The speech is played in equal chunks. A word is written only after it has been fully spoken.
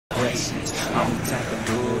lessons. I'm the type of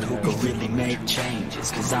dude who could really make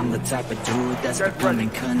changes, cause I'm the type of dude that's becoming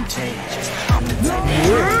contagious. I'm the type of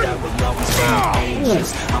dude that will always be ageless.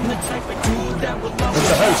 I'm the type of dude that will always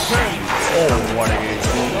be shameless. I'm the type of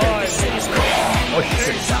dude that they say is crazy. Oh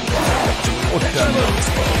shit. I'm the type of dude that you know is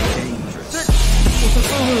dangerous.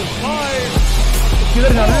 5,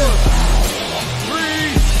 किधर जाना है?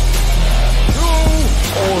 3, 2,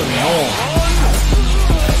 Oh no!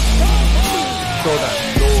 Showdown.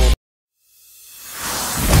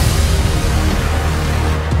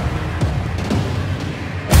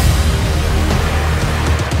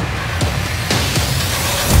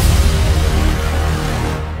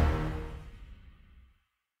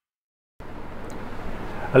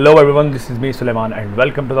 Hello everyone, this is me Suleiman and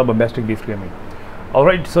welcome to the Bombastic Beast Gaming.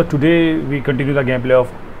 Alright, so today we continue the gameplay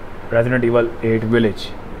of Resident Evil 8 Village.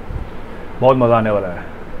 बहुत मज़ा आने वाला है।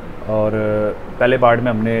 और पहले पार्ट में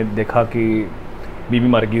हमने देखा कि बीवी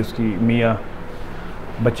मर गई उसकी, मियाँ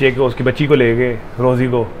बच्चे को, उसकी बच्ची को ले गए, रोज़ी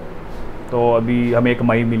को। तो अभी हमें एक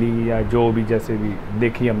माई मिली या जो भी जैसे भी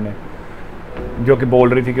देखी हमने, जो कि बोल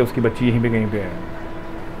रही थी कि उसकी बच्ची यहीं पे कहीं पे है,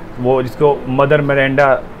 वो जिसको मदर मिरांडा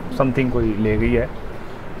समथिंग कोई ले गई है।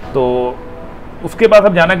 तो उसके बाद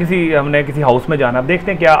अब जाना हमने किसी हाउस में जाना। अब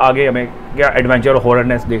देखते हैं क्या आगे हमें क्या एडवेंचर और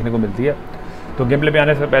हॉररनेस देखने को मिलती है। तो गेम प्ले पे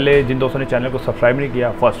आने से पहले जिन दोस्तों ने चैनल को सब्सक्राइब नहीं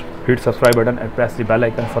किया, first hit subscribe button and press the bell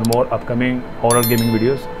icon for more upcoming horror gaming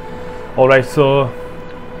videos. Alright, so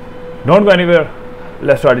don't go anywhere,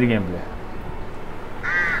 let's start the game play.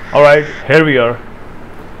 Alright, here we are.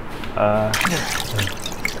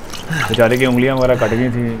 बेचारे की उंगलियां वगैरह cut गई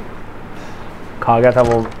थी, खा गया था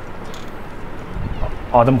वो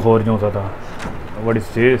आदमखोर जो होता था। What is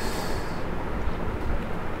this?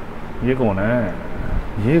 ये कौन है?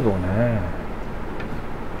 ये कौन है?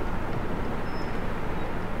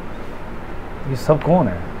 ये सब कौन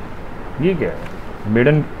है? ये क्या है?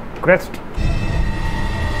 Maiden crest.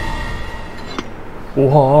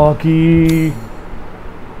 ओहा की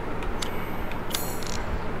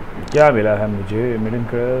क्या मिला है मुझे? Maiden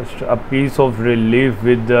crest, a piece of relief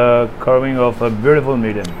with the curving of a beautiful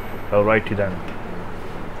maiden. Right then,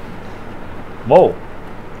 वो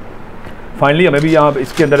फाइनली हमें भी यहाँ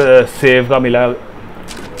इसके अंदर सेव का मिला,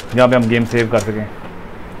 जहाँ पे हम गेम सेव कर सकें।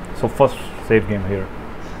 So first save game here.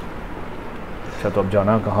 अच्छा, तो अब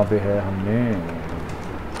जाना कहाँ पे है हमने?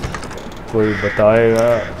 कोई बताएगा?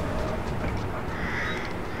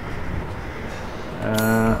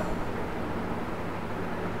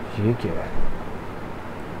 ये क्या है?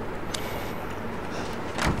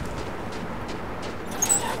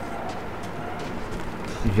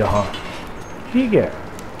 यहाँ ठीक है।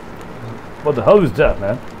 What the hell is that,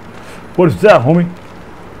 man? What is that, homie?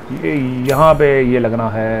 ये यहाँ पे ये लगना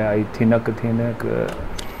है। आई थिनक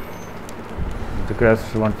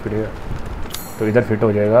क्रैश वन फिट है, तो इधर फिट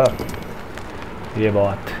हो जाएगा। ये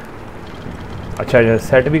बात अच्छा है।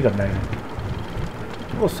 सेट भी करना है,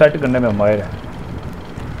 वो सेट करने में माहिर है।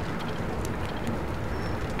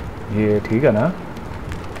 ये ठीक है ना?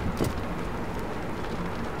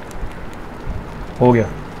 हो गया।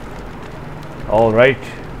 ऑल राइट,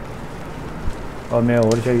 और मैं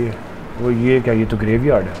और चाहिए वो ये क्या? ये तो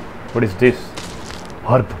ग्रेवयार्ड है। What is this?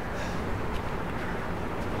 Herb.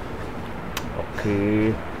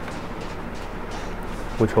 Okay,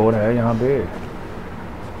 कुछ और है यहाँ पे?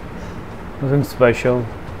 Nothing special.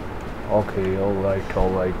 Okay, all right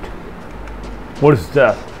all right. What is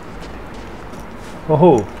that?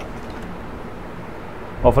 ओहो,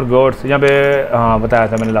 ऑफर गोड्स यहाँ पे। हाँ, बताया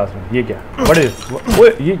था मैंने लास्ट में। ये क्या? व्हाट इज वो?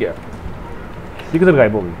 ये क्या? ये किधर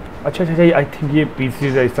गायब हो गई? अच्छा अच्छा, आई थिंक ये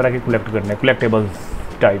पीसीज है इस तरह के कलेक्ट करने, कलेक्टेबल्स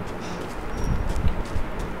टाइप।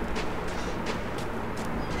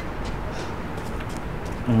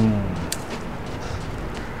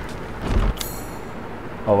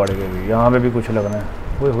 और बढ़ गई। यहाँ पे भी कुछ लगना है।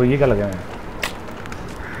 वो ये क्या लगे हैं?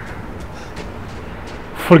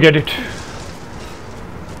 Forget it.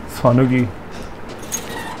 सोनू की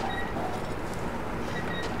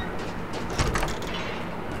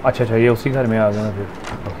अच्छा अच्छा, ये उसी घर में आ गया मैं फिर।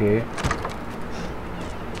 ओके,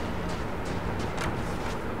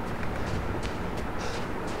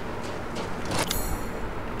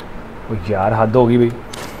 ओ यार, हद होगी भाई,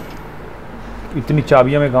 इतनी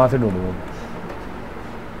चाबियां मैं कहाँ से ढूंढूंगा?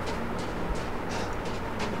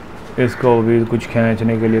 इसको भी कुछ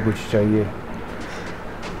खींचने के लिए कुछ चाहिए।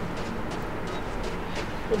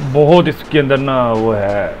 बहुत इसके अंदर ना वो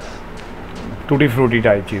है, टूटी फ्रूटी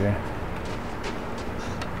टाइप चीज़ें।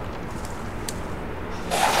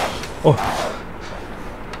 ओह,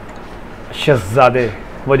 शहजादे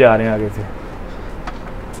वो जा रहे हैं आगे से।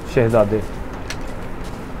 शहजादे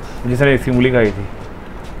जिसने इसकी उंगली खाई थी।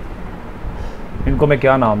 इनको मैं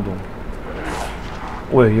क्या नाम दूँ?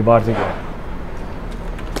 ओए ये बाहर से क्या है?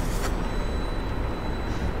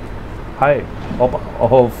 हाय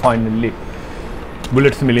ओह फाइनली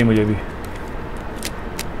बुलेट्स मिली मुझे भी।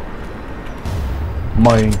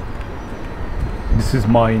 Mine, this is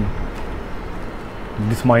mine,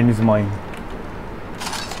 this mine is mine.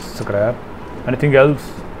 Scrap, anything else?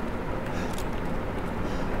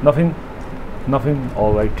 Nothing, nothing.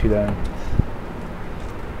 Alright then.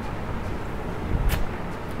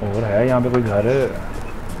 और है यहाँ पे कोई घर?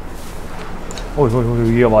 ओह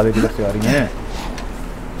ये आवाज़ें किधर से आ रही हैं?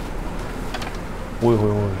 ओह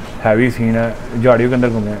हैवी सीन है, झाड़ियों के अंदर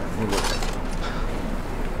घूमे।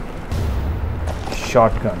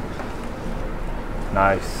 Shotgun,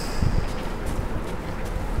 nice.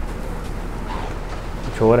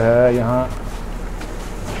 कुछ और है यहाँ?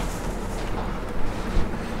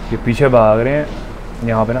 ये पीछे भाग रहे हैं,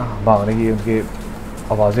 यहाँ पे ना भागने की उनकी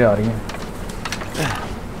आवाज़ें आ रही हैं।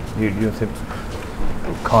 वीडियो से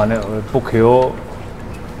खाने भूखे हो,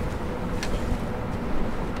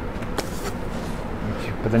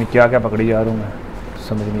 पता नहीं क्या क्या पकड़ी जा रहा हूँ मैं,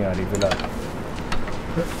 समझ नहीं आ रही फिलहाल।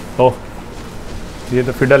 ओह ये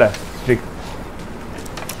तो फिडल है, स्टिक।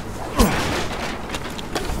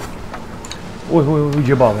 ओह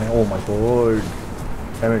ये भाग है। Oh my God,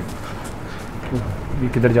 damn it. ये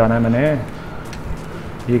किधर जाना है मैंने?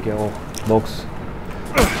 ये क्या? ओह बॉक्स।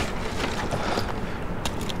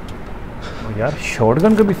 यार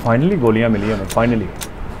शॉटगन के भी फाइनली गोलियां मिली हैं हमें, फाइनली।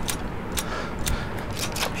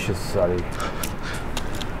 सारी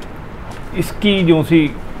इसकी जो सी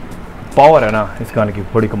पावर है ना इस गन की,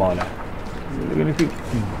 बड़ी कमाल है। लेकिन इसकी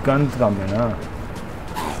गन कम है ना।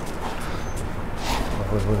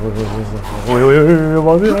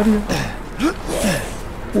 आवाज़ें आ रही है,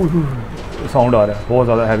 साउंड आ रहा है, बहुत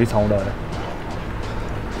ज़्यादा हैवी साउंड आ रहा है।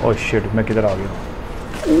 ओह शिट, मैं किधर आ गया?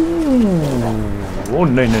 ओह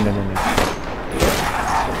नहीं नहीं नहीं नहीं।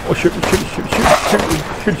 Oh shit, shit, shit, shit, shit,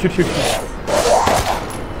 shit, shit, shit, shit.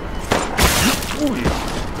 Oh yeah.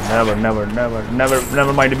 Never, never, never, never,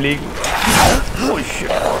 never mind him, league. Oh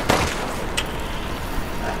shit.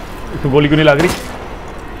 तो गोली क्यों नहीं लग रही?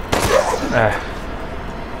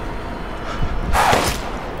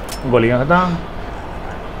 गोलियां खत्म।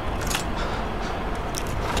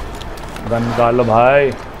 गन निकाल लो भाई।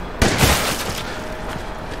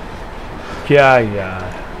 क्या यार,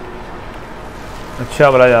 अच्छा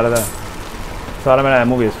भला जा रहा था, सारा मैंने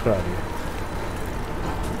एमओ वेस्ट करा दिया।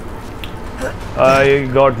 I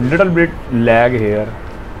got little bit lag hair,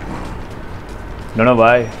 don't know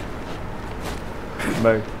why,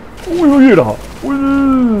 but ये रहा।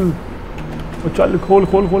 चल खोल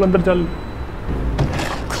खोल खोल, अंदर चल।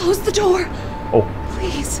 Close the door. Oh,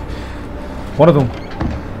 Please. कौन है तुम?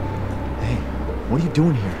 Hey, what are you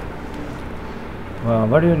doing here?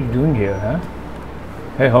 What are you doing here, huh?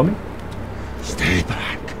 Hey, homie. Stay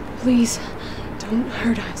back. Please, don't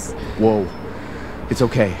hurt us. Whoa. It's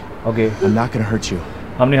okay. Okay. I'm not gonna hurt you.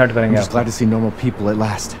 हम नहीं हट I'm करेंगे just glad to see normal people at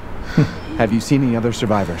last. Have you seen any other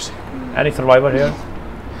survivors? Any survivor here?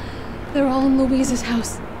 They're all in Louise's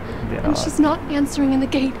house. There And are. she's not answering and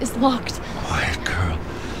the gate is locked. Quiet girl.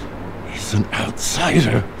 He's an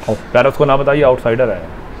outsider. Oh, यार उसको ना बताइए, outsider है,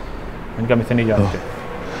 इनका मिसे नहीं जानते।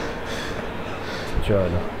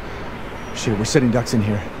 चलो। Shit, we're sitting ducks in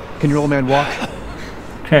here. Can your old man walk?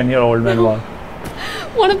 10-year-old man walk.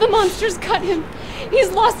 One of the monsters cut him.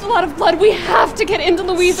 He's lost a lot of blood. We have to get into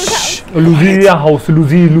Louise's house. Louisia house,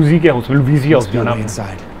 Louisia के house, Louisia house Let's be जाना away है।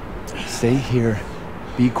 inside. Stay here.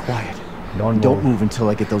 Be quiet. Don't Don't move until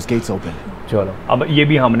I get those gates open. चलो, अब ये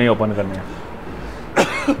भी हमने open करने हैं।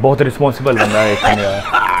 बहुत रिस्पॉन्सिबल बंदा है एक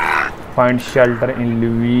यार। Find shelter in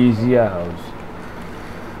लुइजिया house.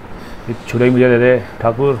 ये छुरा ही मुझे दे दे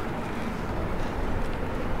ठाकुर।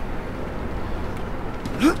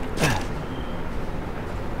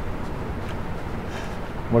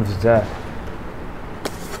 What is that?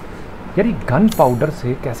 यार ये गन पाउडर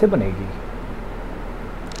से कैसे बनेगी?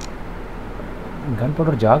 गन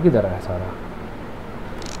पाउडर जा किधर है सारा?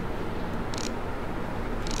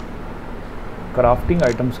 क्राफ्टिंग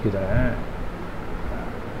आइटम्स किधर हैं?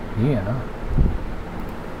 ये है ना,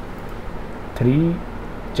 3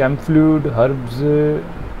 champ fluid herbs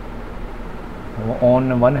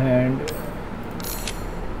on one hand.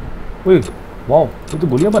 वाह, ये तो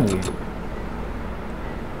गोलियां बन गई।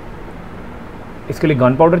 इसके लिए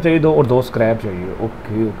गन पाउडर चाहिए 2 और 2 स्क्रैप चाहिए।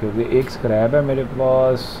 ओके ओके ओके, 1 स्क्रैप है मेरे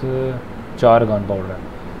पास, 4 गन पाउडर है।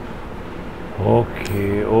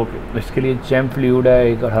 ओके ओके, इसके लिए चैम्प फ्लूइड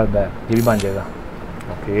है, 1 और हर्ब है, ये भी बन जाएगा।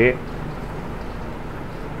 ओके,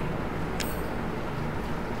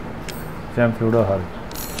 चैम्प फ्लूइड और हर्ब,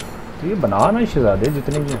 तो ये बना ना शहजादे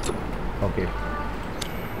जितने भी। Okay,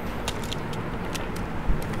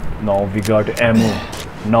 Now we got ammo.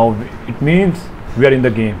 Now it means we are in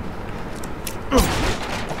the game.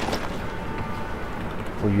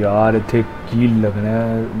 Oh यार इथे कील लगना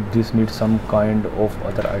है. This needs some kind of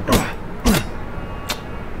other item.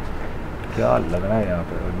 क्या लगना है यहाँ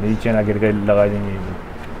पे? नीचे ना गिर के लगा देंगे.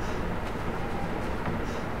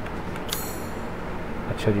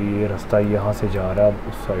 अच्छा जी ये रास्ता यहाँ से जा रहा है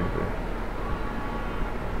उस साइड पे.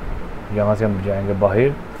 यहाँ से हम जाएंगे बाहर.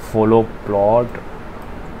 Follow plot.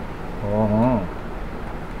 हाँ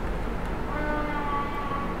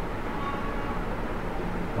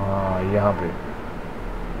हाँ यहाँ पे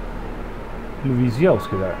लुइजिया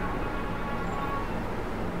उसके साथ.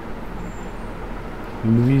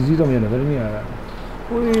 लुइजी तो मुझे नज़र नहीं आ रहा.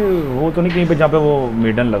 कोई वो तो नहीं कहीं पे जहाँ पे वो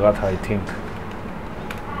मेडन लगा था आई थिंक.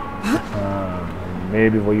 हाँ मे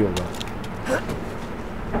भी वही होगा.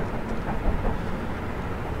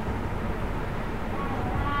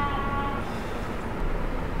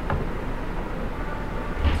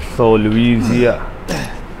 So Louisiana.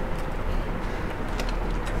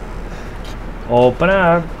 Open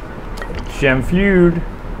up. Chamfluid.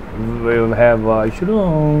 We'll have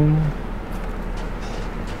washroom.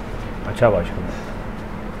 अच्छा washroom.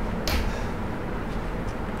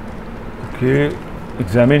 Okay.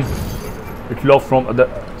 Examine. It's locked from other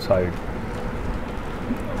side.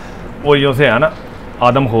 वो यो से है ना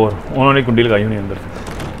आदमखोर. उन्होंने कुंडी लगाई हुई अंदर से.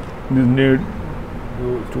 This need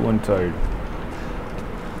to one side.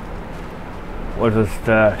 What is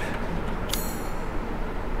that?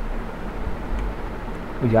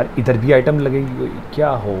 यार इधर भी आइटम लगेगी. क्या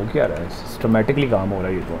हो क्या रहा है? सिस्टमेटिकली काम हो रहा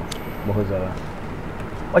है ये तो बहुत ज़्यादा.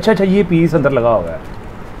 अच्छा अच्छा ये पीस अंदर लगा हुआ है.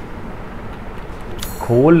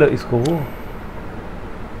 खोल इसको.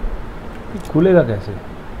 खुलेगा कैसे?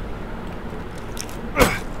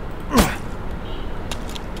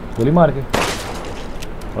 गोली मार के.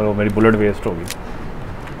 और वो मेरी बुलेट वेस्ट होगी.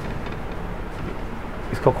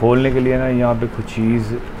 इसको खोलने के लिए ना यहाँ पे कुछ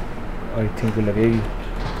चीज़ आई थिंक लगेगी.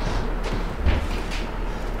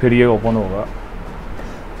 फिर ये ओपन होगा.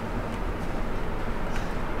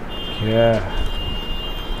 क्या?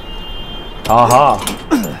 आहा.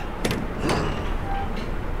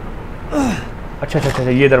 अच्छा अच्छा अच्छा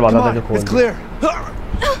ये दरवाजा था जो खोल.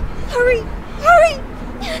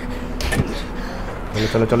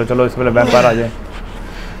 चलो चलो चलो इस पहले वैम्पायर आ जाए.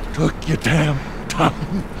 Took your damn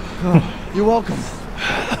time. You're welcome.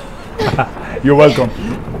 You're welcome.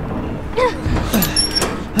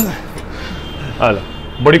 Hello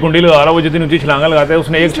बड़ी कुंडी लगा रहा. वो जितनी ऊंची छलांगा लगाता है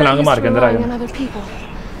उसने एक छलांग मार के अंदर आ गया.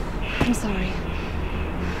 I'm sorry.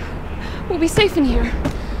 We'll be safe in here,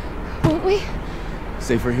 won't we?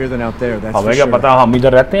 Safer here than out there, that's for हमें क्या sure. पता हम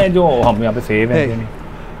इधर रहते हैं जो हम यहाँ पे सेफ हैं. Hey,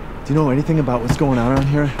 do you know anything about what's going on around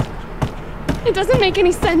here? It doesn't make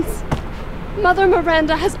any sense. Mother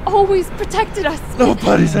Miranda has always protected us.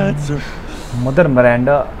 Nobody's answer. Mother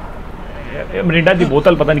Miranda. Miranda की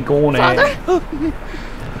बोतल पता नहीं कौन है. Father?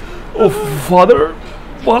 Oh father.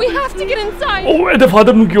 We have to get inside. ओह ऐसे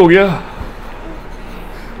father नु क्यों हो गया?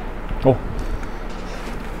 ओह.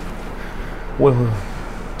 ओह.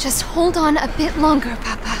 Just hold on a bit longer,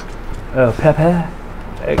 Papa. Papa.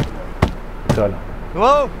 चलो.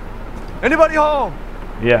 Hello? Anybody home?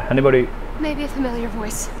 Yeah, anybody? Maybe a familiar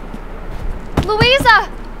voice. Louisa!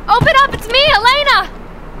 Open up! It's me, Elena!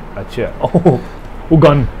 अच्छा. Oh,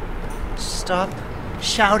 gun. Stop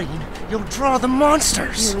shouting. You'll draw the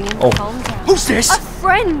monsters. Julian, Oh. calm down. Who's this? A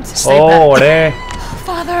friend! Stay back. अरे.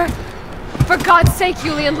 Father! For God's sake,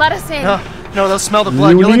 Julian, let us in. No, they'll smell the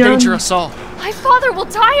blood. You'll endanger us all. My father will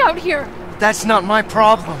die out here. That's not my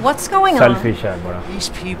problem. What's going on? Selfish है बड़ा. These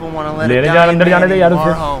people want to let ले it ले die जा in अंदर जाने दे यार our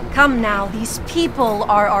उसे. home. Come now, these people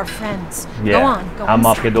are our friends. Yeah. Go on, go हम on.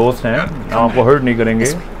 आपके दोस्त हैं. हम आपको hurt नहीं करेंगे.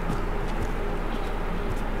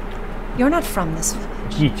 You're not from this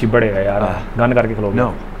village. की चिबड़ेगा यार. गन करके खलोगे. No.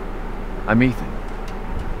 I'm Ethan.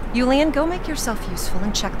 Julian, go make yourself useful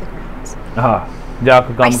and check the grounds. हाँ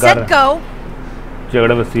जाकर I काम said कर. go.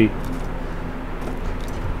 झगड़ा बस्ती.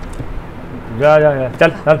 जा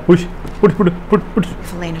चल push. Put. If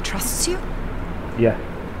Elena trusts you, Yeah.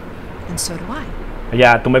 then so do I.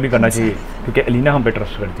 या तुम्हें भी करना चाहिए क्योंकि एलिना हम पे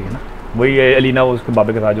ट्रस्ट करती है ना. वही एलिना वो उसके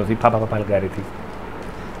बाबे के साथ जो थी पापा कह रही थी.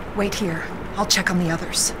 Wait here. I'll check on the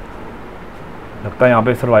others. लगता है यहाँ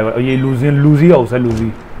पे सर्वाइवर. ये लूजी हाउस है.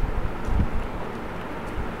 लूजी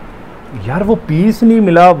यार वो पीस नहीं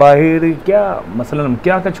मिला बाहर. क्या मसलन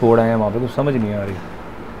क्या छोड़ा है वहाँ पे कुछ समझ नहीं आ रही.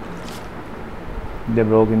 They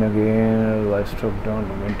broke in again. I struck down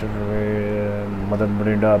the winter. Mother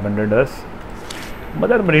Miranda abandoned us.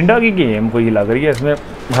 Mother Miranda की गेम कोई लग रही है इसमें.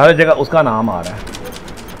 हर जगह उसका नाम आ रहा है.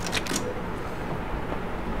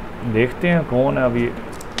 देखते हैं कौन है अभी.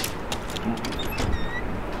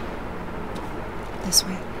 This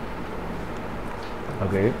way.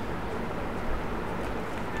 Okay.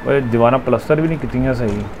 ओए दीवाना प्लस्तर भी नहीं कितनी है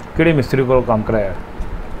सही किड़े मिस्त्री को काम कराया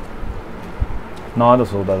ना तो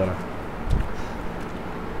सोदा जरा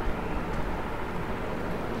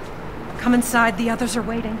Come inside, the others are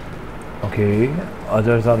waiting. Okay,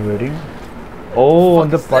 others are waiting. Oh,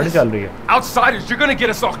 and the party चल रही है. Outsiders, you're gonna get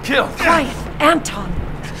us all killed. Quiet, Anton.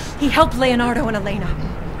 He helped Leonardo and Elena.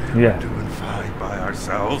 Yeah. Doing fine by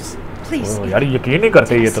ourselves. Please. Oh, यार यकीन नहीं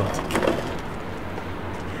करते ये तो.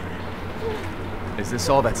 Is this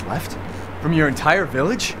all that's left? From your entire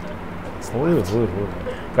village? Oh.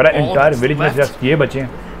 करा entire village में just ये बचे हैं.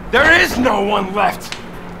 There is no one left.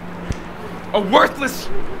 A worthless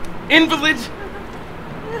invalid,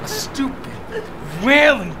 a stupid,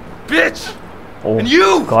 wailing bitch. Oh, and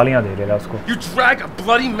you! गालियाँ दे रहा उसको. You drag a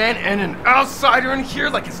bloody man and an outsider in here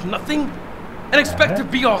like it's nothing, and expect to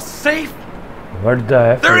be all safe? What the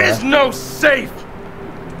F? There is no safe.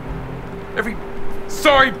 Every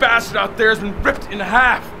sorry bastard out there has been ripped in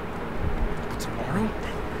half. But tomorrow?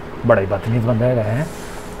 बड़ा ही बदतमीज बंदा है.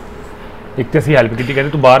 एक तो सी help की थी कहते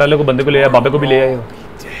तू बाहर वाले को बंदे को ले आया बाबे को भी ले आया.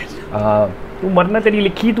 तू मरना तेरी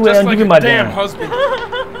लिखी तू है अंजी भी मार देना.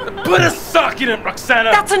 Put a sock in it,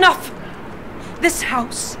 Roxana. That's enough. This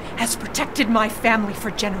house has protected my family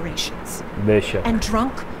for generations. बेशक. And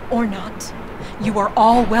drunk or not, you are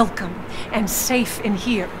all welcome and safe in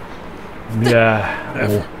here. Yeah.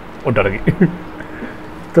 वो डर गई.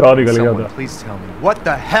 तरा निकल गया Someone था. please tell me what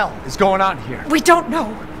the hell is going on here? We don't know.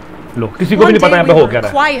 लो किसी को भी One नहीं पता day यहाँ we पे हो were क्या a रहा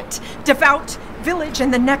है. quiet, devout village,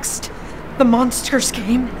 and the next, the monsters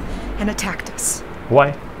came and attacked us. Why?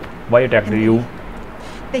 Why attacked you?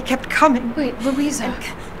 They kept coming. Wait, Louisa.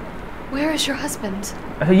 Where is your husband?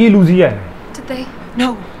 अच्छा ये लूजिया है. Did they? No.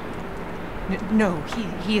 No,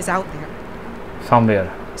 he is out there. Somewhere.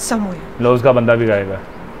 Somewhere. लो उसका बंदा भी गाएगा.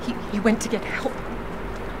 He went to get help.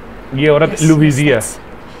 ये औरत Yes, Lucia.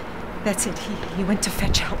 That's it. He went to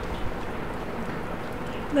fetch help.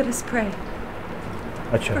 Let us pray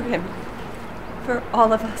अच्छा. for him. For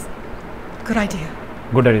all of us. Good idea.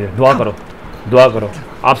 Good idea. दुआ करो. दुआ करो.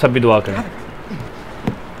 आप सब भी दुआ करें.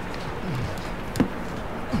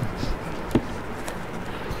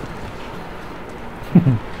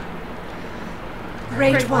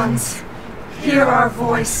 Great ones, hear our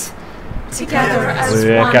voice. Together as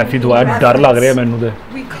one, कैसी दुआ है डर लग रहा है मैनू तो.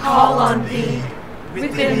 we call on thee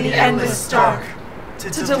within the endless dark to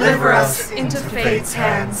deliver us into fate's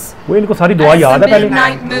hands. वो इनको सारी दुआ याद है As the पहले.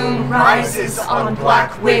 midnight moon rises on black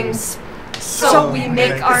wings, so we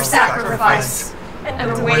make our sacrifice and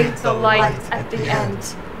await the light at the end.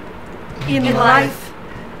 In life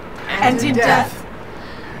and in death,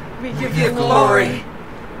 we give you glory,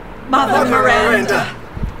 Mother Miranda.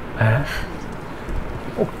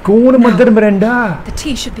 कौन mother Miranda? The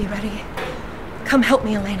tea should be ready. Come help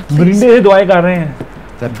me, Elena, please. मिरांडे से दुआएं कर रहे हैं.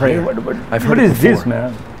 That prayer. I've What heard it is this, before.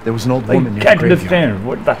 man? There was an old I woman near the can't graveyard. understand.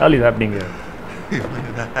 What the hell is happening here?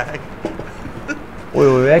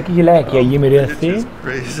 ओए कि ये लाया क्या ये मेरे वास्ते?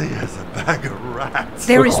 Crazy as a bag of rats.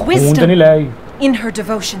 There is खून तो नहीं wisdom लाया. in her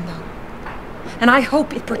devotion, though. And I hope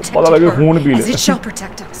it पता protected लगे खून पी her ले. as it shall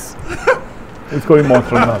protect us. इसको भी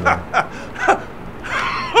मॉन्स्टर बना दो.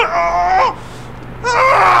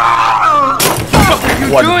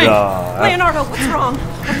 What the? Leonardo, what's wrong?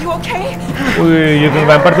 Are you okay? ओए ये तो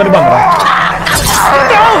वैम्पायर तो नहीं बन रहा.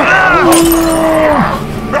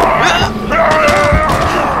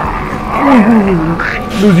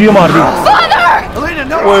 लूजिया मार दी.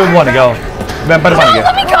 ओए बन गया. वैम्पायर बन गया.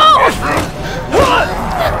 Let me go!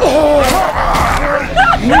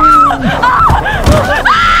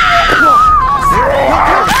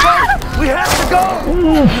 We have to go!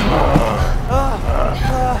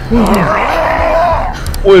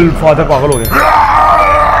 ओए फादर पागल हो गया.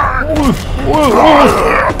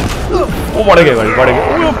 वो बढ़ गए भाई बढ़ गए.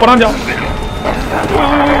 ओए परा जा.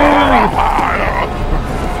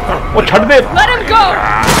 वो छड़ दे. Let him go!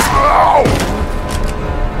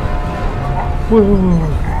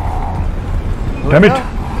 Damn it.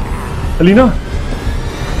 Alina.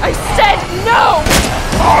 I said no!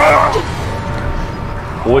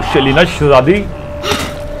 ओ शलीना शहजादी.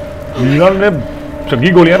 लीना ने चंगी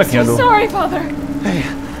गोलियां रखी हैं I'm दो. sorry, Father.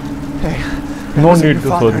 No Wasn't need your to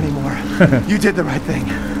father sorry. anymore. You did the right thing.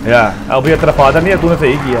 या अभी तेरा फादर नहीं है तूने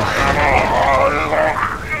सही किया.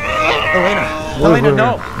 Elena, no.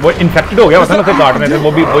 वो इन्फेक्टेड हो गया वरना उसे काटने थे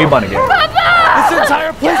वो भी वही बन गया. This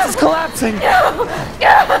entire place is collapsing.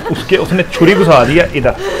 उसके उसने छुरी घुसा दिया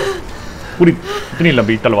इधर. पूरी इतनी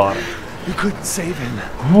लंबी तलवार. You couldn't save him.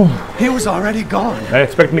 He was already gone. मैं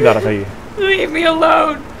एक्सपेक्ट नहीं कर रहा था ये. Leave me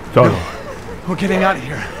alone. चलो. We're getting out of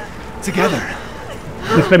here. Together.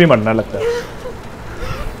 इसने भी मरना लगता है.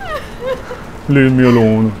 Leave me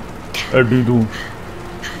alone. एडी तू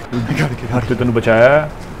I gotta get out of तेन बचाया है।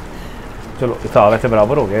 चलो हिसाब ऐसे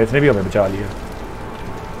बराबर हो गया, इसने भी हमें बचा लिया।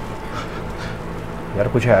 यार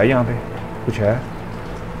कुछ है यहाँ पे, कुछ है?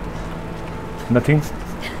 Nothing,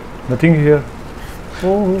 nothing here.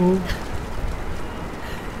 Oh.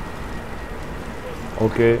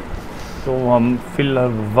 Okay. तो हम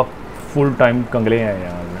फिलहाल वक्त फुल टाइम कंगले हैं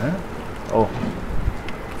यहाँ पे हैं। ओह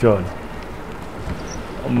चलो,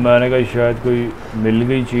 मैंने कहा शायद कोई मिल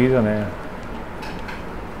गई चीज़ हमें।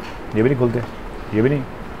 ये भी नहीं खुलते, ये भी नहीं।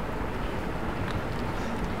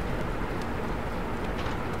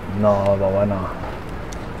 ना बाबा ना।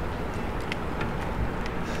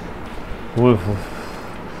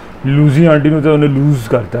 लूजी आंटी ने तो उन्हें लूज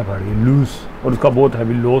करता है भाई, लूज, और उसका बहुत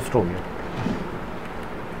हैवी लॉस्ट हो गया।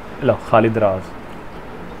 लो खाली दराज,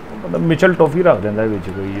 मतलब मिचल टॉफी रख देता है बिच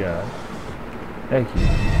कोई यार। है की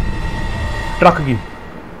ट्रक की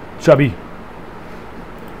चाबी,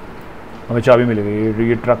 हमें चाबी मिल गई,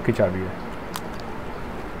 ये ट्रक की चाबी है।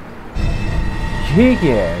 ये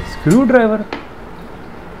क्या है? Screw driver.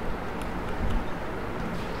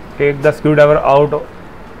 Take the screw driver out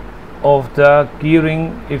of the key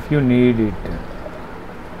ring if you need it.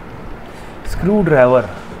 Screw driver,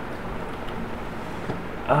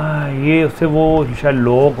 ये उससे वो शायद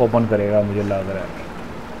लॉक ओपन करेगा, मुझे लग रहा है।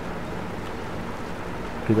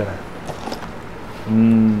 किधर है?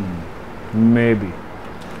 May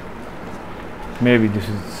be this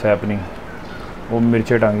is happening. वो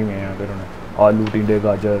मिर्चे टांगी हुई हैं यहाँ पे उन्होंने, आलू, टिंडे,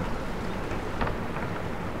 गाजर।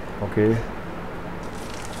 Okay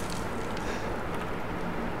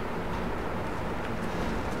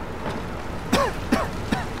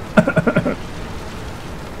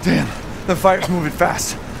Damn, the fire's moving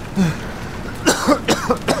fast.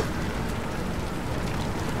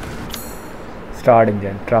 Start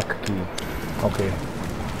engine, truck की। ओके,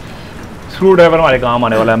 स्क्रू ड्राइवर हमारे काम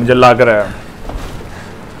आने वाला है, मुझे लग रहा है।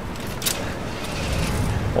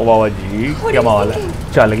 ओ बाबा जी क्या माल है,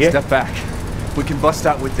 चल गया। Step back. We can bust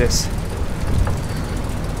out with this.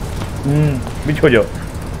 बीच हो जाओ,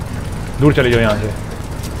 दूर चले जाओ यहाँ से।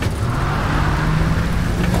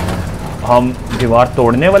 हम दीवार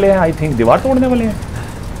तोड़ने वाले हैं, आई थिंक दीवार तोड़ने वाले हैं।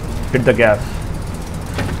 Hit the gas.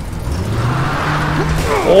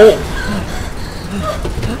 ओ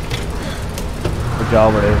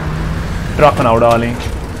जाओ बड़े, ट्रक ना उड़ा लें।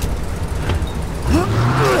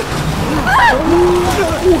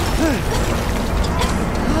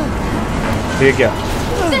 ये क्या,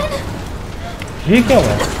 ये क्या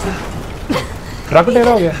हुआ? ट्रक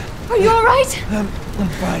टेढ़ा हो गया। Are you alright? I'm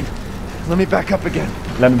fine. Let me back up again.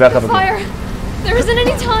 Let me back up again. Fire! There isn't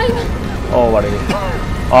any time! ओ बढ़ गई,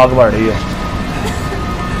 आग बढ़ रही है।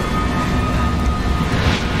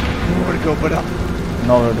 Nowhere to go but up.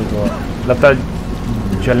 Nowhere to go. लगता है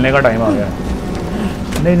चलने का टाइम आ गया।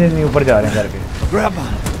 नहीं नहीं नहीं, ऊपर जा रहे हैं करके। Grab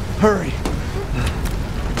on. Hurry.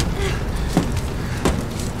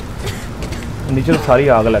 नीचे तो सारी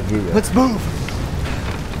आग लग गई है। Let's move.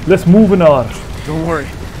 Let's move in our. Don't worry.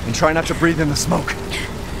 And try not to breathe in the smoke.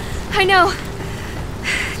 I know.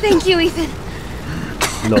 Thank you, Ethan.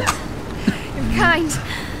 Low. You're kind.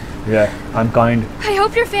 Yeah, I'm kind. I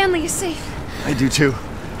hope your family is safe. I do too.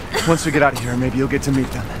 Once we get out of here, maybe you'll get to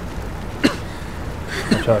meet them.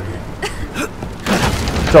 अच्छा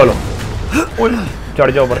चलो,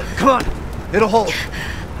 चढ़ जाओ ऊपर। Come on. It'll hold.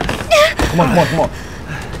 Come on, come on, come on.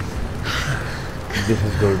 This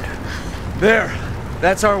is good. There.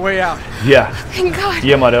 That's our way out. Yeah. Thank God.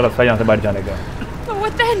 ये हमारा रास्ता यहाँ से बाहर जाने का। But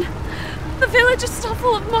what then? The village is still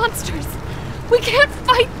full of monsters. We can't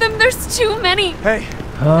fight them. There's too many. Hey.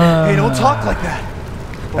 Hey, don't talk like that.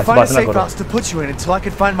 We'll find a safe house to put you in until I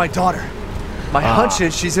can find my daughter. My hunch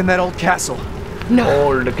is she's in that old castle. No.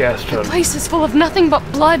 Old castle. The place is full of nothing but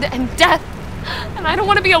blood and death. And I don't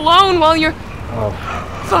want to be alone while you're...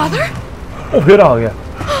 Father? Oh, फिर आ गया।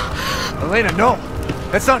 Elena, no.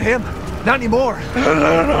 That's not him. Not anymore.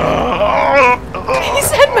 He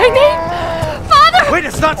said my name. Father! Wait,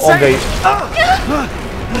 it's not Oh, safe.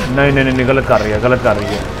 नहीं नहीं नहीं, गलत कर रही है, गलत कर रही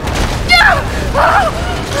है।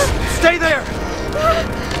 Stay there.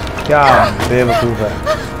 क्या बेवकूफ है।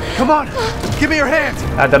 Come on. Give me your hand.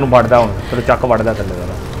 ऐ तेनू बढ़दा हूँ, तेरे चक बढ़दा थल्ले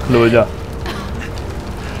वाला। खलो जा।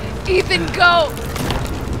 Ethan, go.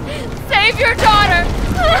 Save your daughter.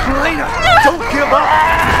 Elena, don't give up.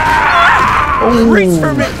 Reach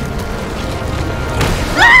for me.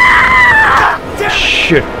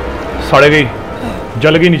 Shit, सड़ गई,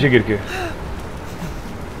 जल गई नीचे गिर के।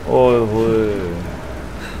 ओए होए,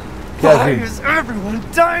 क्या Why थी? is everyone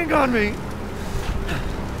dying on me?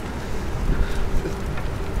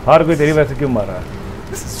 हर कोई तेरी वजह से क्यों मार रहा है?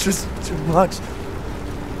 This is just too much.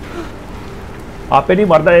 आपे नहीं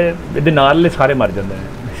मरदा इहदे नाल सारे मर जांदे ने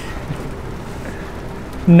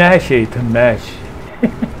नैश है इथन नैश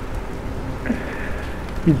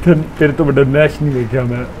इथन तेरे तो बड़ा नैश नहीं देखा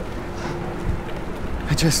मैं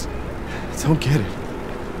I just don't get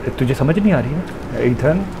it. तुझे समझ नहीं आ रही ना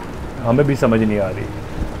इथन हमें भी समझ नहीं आ रही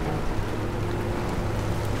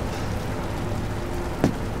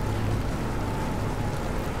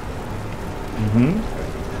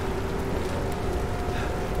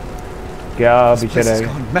क्या पीछे रह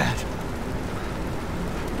गए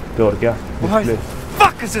तो और क्या Why the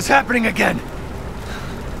fuck is this happening again?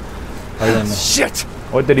 Shit!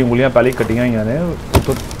 और तेरी उंगलियां पहले ही कटियां ही ने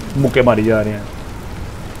तो मुक्के मारी जा रहे हैं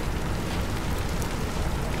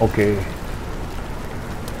ओके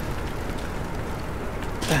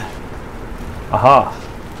आहा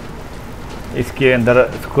इसके अंदर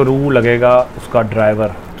स्क्रू लगेगा उसका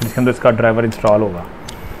ड्राइवर जिसके अंदर इसका ड्राइवर इंस्टॉल होगा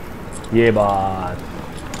ये बात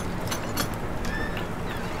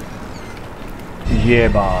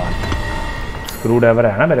स्क्रू ड्राइवर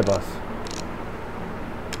है ना मेरे पास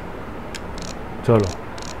चलो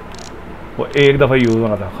वो एक दफ़ा यूज़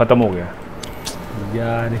होना था ख़त्म हो गया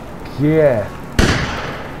यार क्या है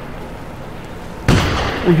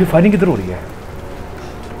ये फायरिंग किधर हो रही है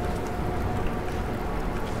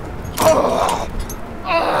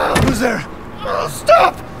Who's there?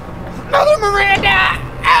 Stop! Mother Miranda!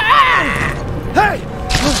 Hey!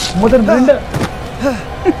 Mother Miranda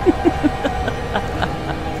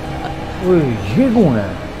ओए ये कौन है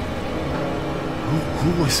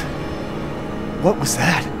Who was? What was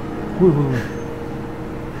that?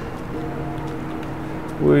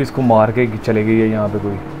 वो इसको मार के चले गई है यहाँ पे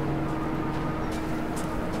कोई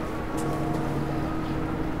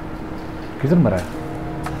किधर मरा है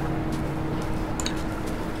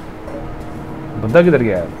बंदा किधर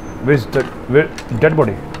गया है dead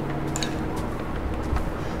body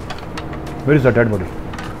where is the dead body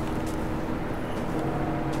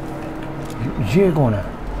ये कौन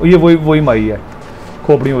है ये वही माई है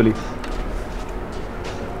खोपड़ी वाली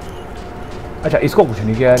अच्छा इसको कुछ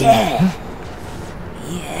नहीं किया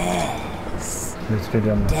Yes.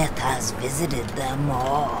 Death has visited them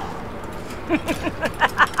all.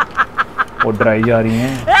 वो डराई जा रही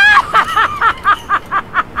हैं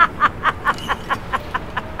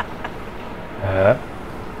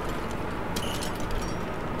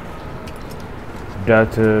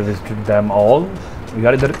Death visited them all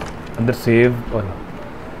यार इधर अंदर सेव और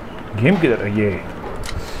गेम किधर है ये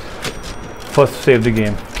first save the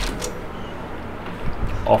game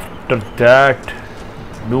after that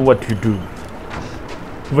do what you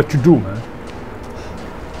do man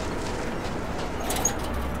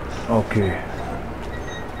okay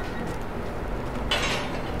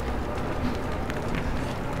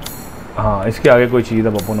हाँ इसके आगे कोई चीज़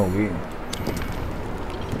अब ओपन होगी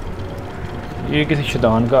ये किसी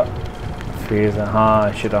शैतान का फेस है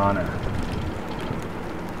हाँ शैतान है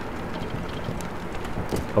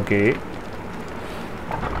ओके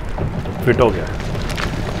फिट हो गया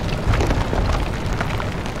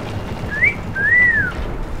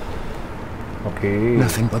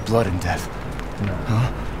Nothing but blood and death. No.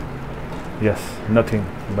 Huh? Yes, nothing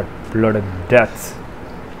but blood and death.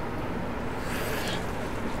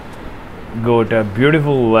 Got a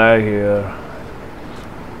beautiful way here.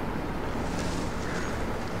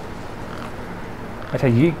 अच्छा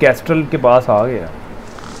ये कैस्टल के पास आ गया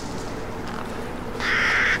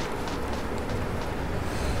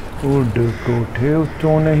उड़ कोठे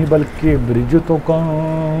ऊंचों नहीं बल्कि ब्रिज तो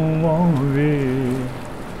कहाँ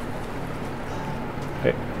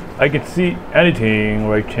I can see anything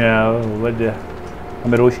right now.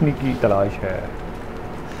 हमें रोशनी की तलाश है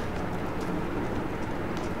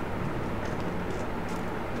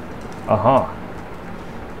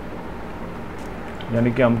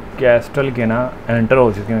यानी कि हम कैस्टल के ना एंटर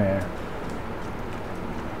हो चुके हैं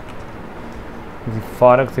किसी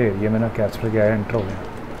फारग से एरिया में ना कैस्टल के एंटर हो गए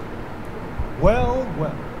Well.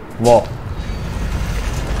 वाह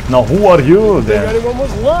Now who are you then? Anyone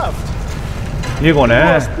was left? ये कौन है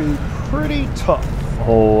Must be pretty tough.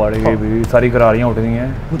 हो अरे ये भी सारी करारियाँ उठ गई हैं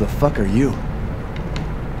Who the fuck are you?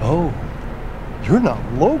 Oh, you're not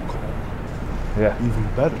local. Yeah. Even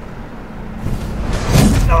better.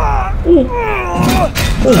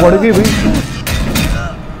 बढ़ गई भाई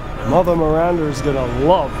Mother Miranda is gonna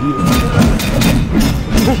love you.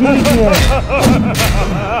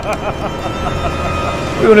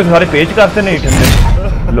 उन्हें सारे पेज काटते नहीं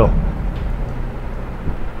ठंडे लो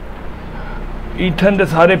ईथन दे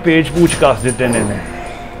सारे पेज पूछ कास देते ने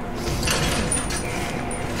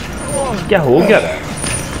क्या हो गया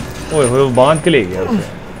ओए होए बांध के ले गया उसे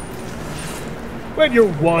Wait,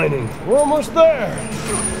 you're whining. We're almost there.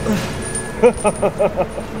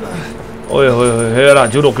 ओए ओए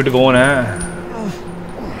राजू रॉकेट कौन है?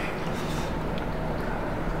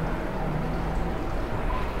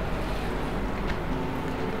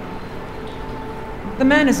 The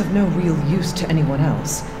man is of no real use to anyone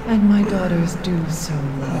else, and my daughters do so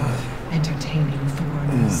love entertaining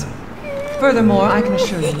foreigners. Furthermore, I can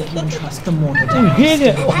assure you that you entrust the mortal to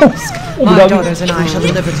ask. My daughters and I shall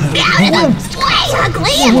deliver to you. Way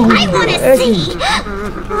ugly! I want to see!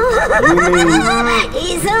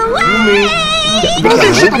 He's away!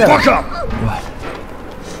 Shut the fuck up! What?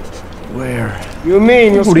 Where? You mean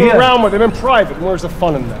you'll screw around with him in private, and where's the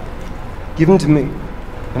fun in that? Give him to me,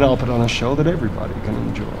 and I'll put on a show that everybody can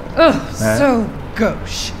enjoy. Oh, so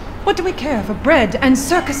gauche. What do we care for bread and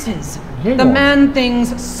circuses? The man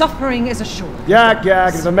thinks suffering is assured. Yak,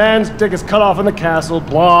 yak, if a man's dick is cut off in the castle,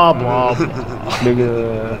 blah, blah, blah.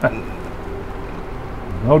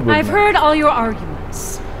 I've heard all your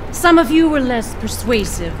arguments. Some of you were less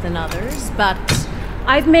persuasive than others, but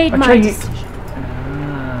I've made my decision.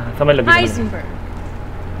 Heisenberg,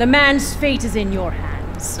 the man's fate is in your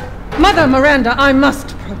hands. Mother Miranda, I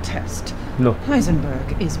must protest. No.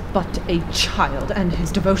 Heisenberg is but a child, and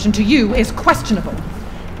his devotion to you is questionable.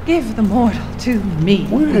 Give the mortal to me.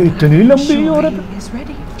 Sure he is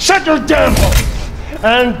ready. Shut your damn hole!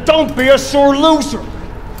 And don't be a sore loser!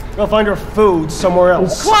 Go find your food somewhere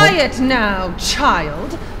else. Quiet now,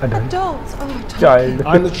 child. Adults are talking.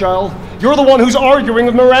 I'm the child. You're the one who's arguing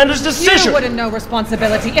with Miranda's decision. You wouldn't know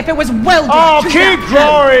responsibility if it was welded Oh, to keep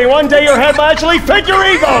glory! One day your head might actually fit your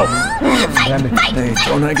ego! Hey,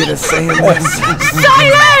 don't I get a say in this?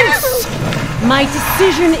 Silence! My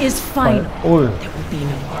decision is final. There will be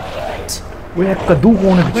no argument.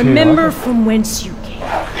 Remember from whence you came.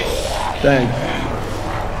 Thank you.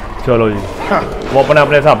 चलो जी वो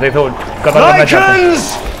अपने हिसाब से तो कत्ल करना चाहते हैं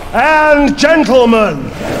and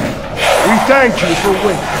gentlemen, we thank you for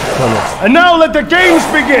winning. And now let the games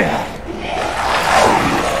begin.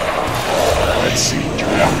 Let's see.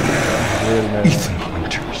 Ethan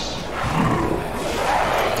Hunters.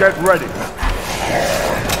 Get ready.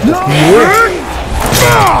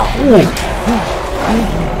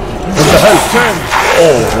 What the hell? 10.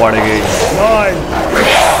 Oh, what a game. 9.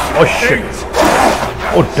 Oh shit. 8.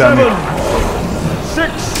 Oh damn 7. it.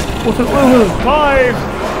 6. 5.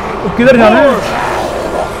 किधर जाना है?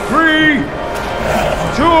 3.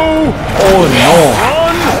 2. Oh no.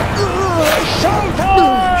 1.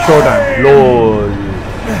 Showtime. Showtime. Lol.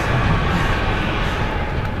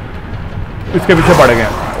 इसके पीछे पड़ गए.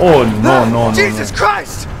 Oh no no no. Jesus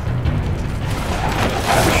Christ!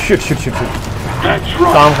 Shit shit shit shit. That's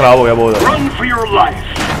right. काम खराब हो गया बहुत. Run for your life.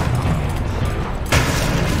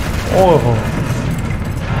 Oh.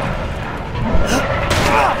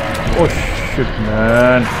 Oh shit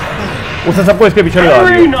man. उसने सबको इसके पीछे लगा दिया.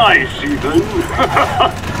 Very nice, Ethan.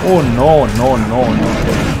 Oh no no no no.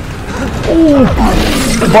 Oh.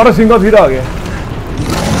 12 सिंगा फिर आ गया.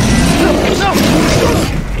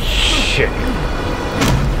 Shit.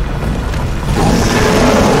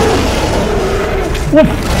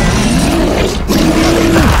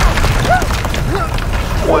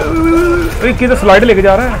 ओए किधर स्लाइड लेके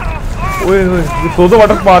जा रहा है? ओए ओए सोजो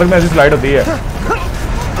वाटर पार्क में ऐसी स्लाइड होती है.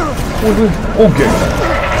 ओके.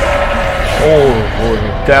 ओह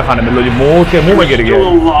क्या खाने में लो जी मुंह के मुंह में गिर गया.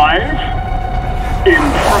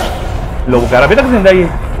 लोग कह रहा अभी तक जिंदा ही है.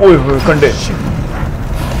 ओए ओए कंडे.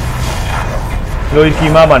 लो ये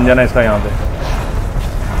कीमा बन जाना इसका यहाँ पे.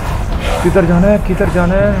 किधर जाना है किधर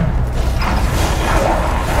जाना है?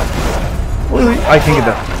 आई थिंक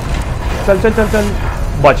इधर. चल चल चल चल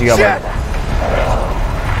बच गया भाई.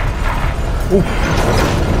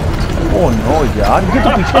 ओह नो यार ये तो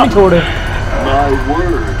पीछे नहीं छोड़े. My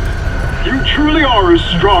word, you truly are as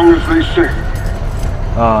strong as they say.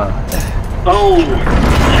 हाँ. Oh, you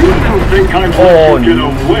didn't think I would get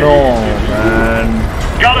away? No man.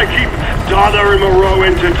 Gotta keep Donna and Moreau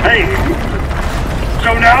entertained. So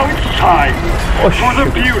now it's time for the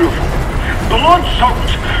beautiful,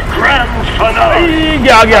 blood-soaked grand finale.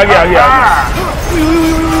 गया.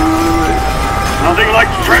 Nothing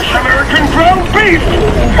like fresh American ground beef.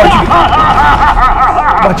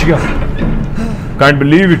 बच गया. Can't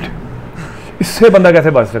believe it. इससे बंदा कैसे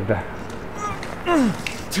बच सकता है?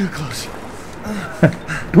 Too close.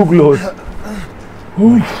 Too close. Do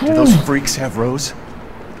those freaks have Rose?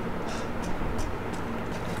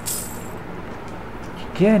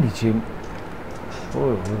 क्या नीचे?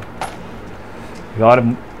 यार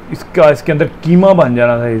इसके अंदर कीमा बन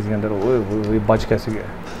जाना था इसके अंदर. ओए बच कैसे गया?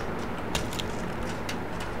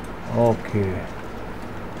 ओके.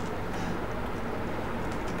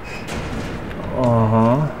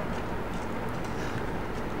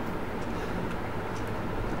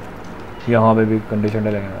 यहाँ पे भी कंडीशन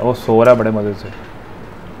लगे हैं। वो सो रहा है बड़े मज़े से।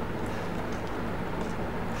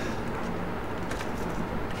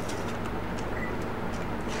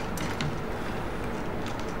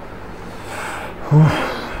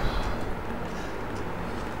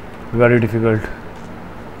 Very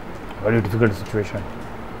difficult situation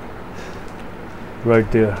right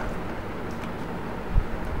there.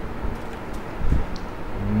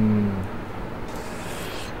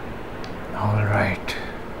 All right.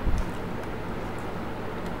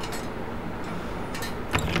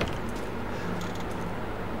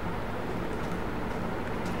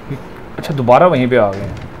 अच्छा दोबारा वहीं पे आ गए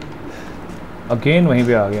हैं, अगेन वहीं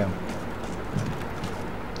पे आ गए हम।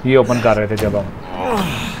 ये ओपन कर रहे थे जब हम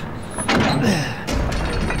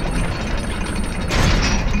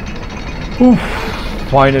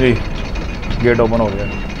फाइनली गेट ओपन हो गया।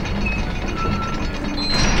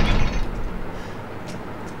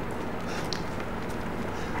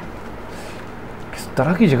 किस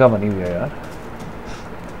तरह की जगह बनी हुई है यार।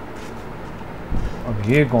 अब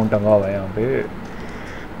ये कौन टंगा हुआ है यहाँ पे?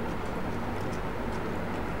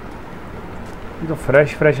 ये तो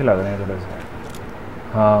फ्रेश लग रहे हैं थोड़े से।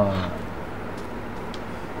 हाँ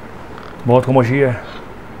बहुत खामोशी है।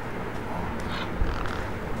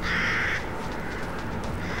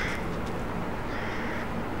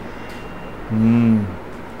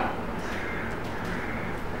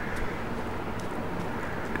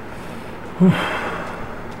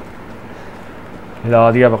 हिला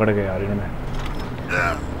दिया पकड़ के यार इन्होंने।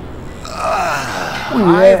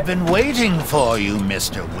 I've been waiting for you,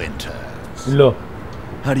 Mr. Winters. Low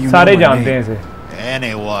How do you सारे know my जानते हैं name? इसे।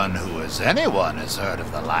 Anyone has heard of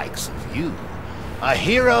the likes of you. A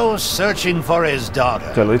hero searching for his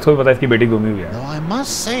daughter. चलो इसको भी पता है इसकी बेटी गुमी हुई है। Though I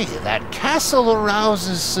must say that castle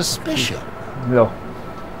arouses suspicion. Low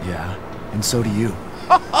Yeah, and so do you.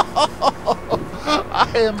 I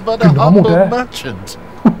am but a humble merchant.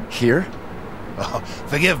 Here? Oh,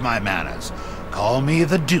 forgive my manners. Call me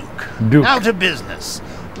the Duke. Now to business.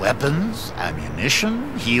 Weapons, ammunition,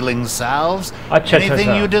 healing salves, anything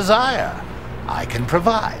you desire, I can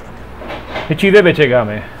provide. ये चीज़ें बेचेगा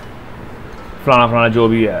हमें, फलाना जो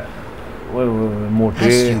भी है, वो मोटे।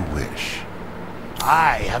 As you wish.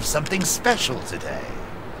 I have something special today.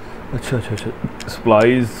 अच्छा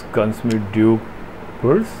supplies, gunsmith, Duke,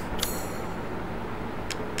 purse.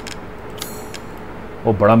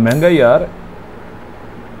 वो बड़ा महंगा है यार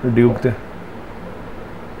ड्यूक थे।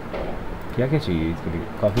 क्या चाहिए इसके लिए?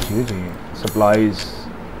 काफ़ी चीज़ें चाहिए। सप्लाइज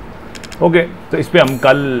ओके, तो इस पे हम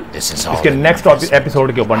कल इसके नेक्स्ट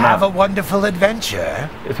एपिसोड के ऊपर ना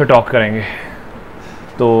इस पर टॉक करेंगे।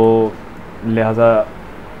 तो लिहाजा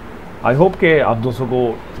आई होप कि आप दोस्तों को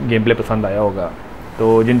गेम प्ले पसंद आया होगा।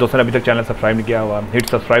 तो जिन दोस्तों ने अभी तक चैनल सब्सक्राइब नहीं किया हुआ, hit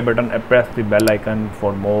subscribe button and press the bell icon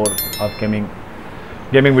for more upcoming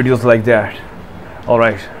gaming videos like that.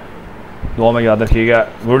 Alright, दुआ में याद रखिएगा।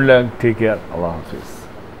 गुड लक, टेक केयर, अल्लाह हाफिज़।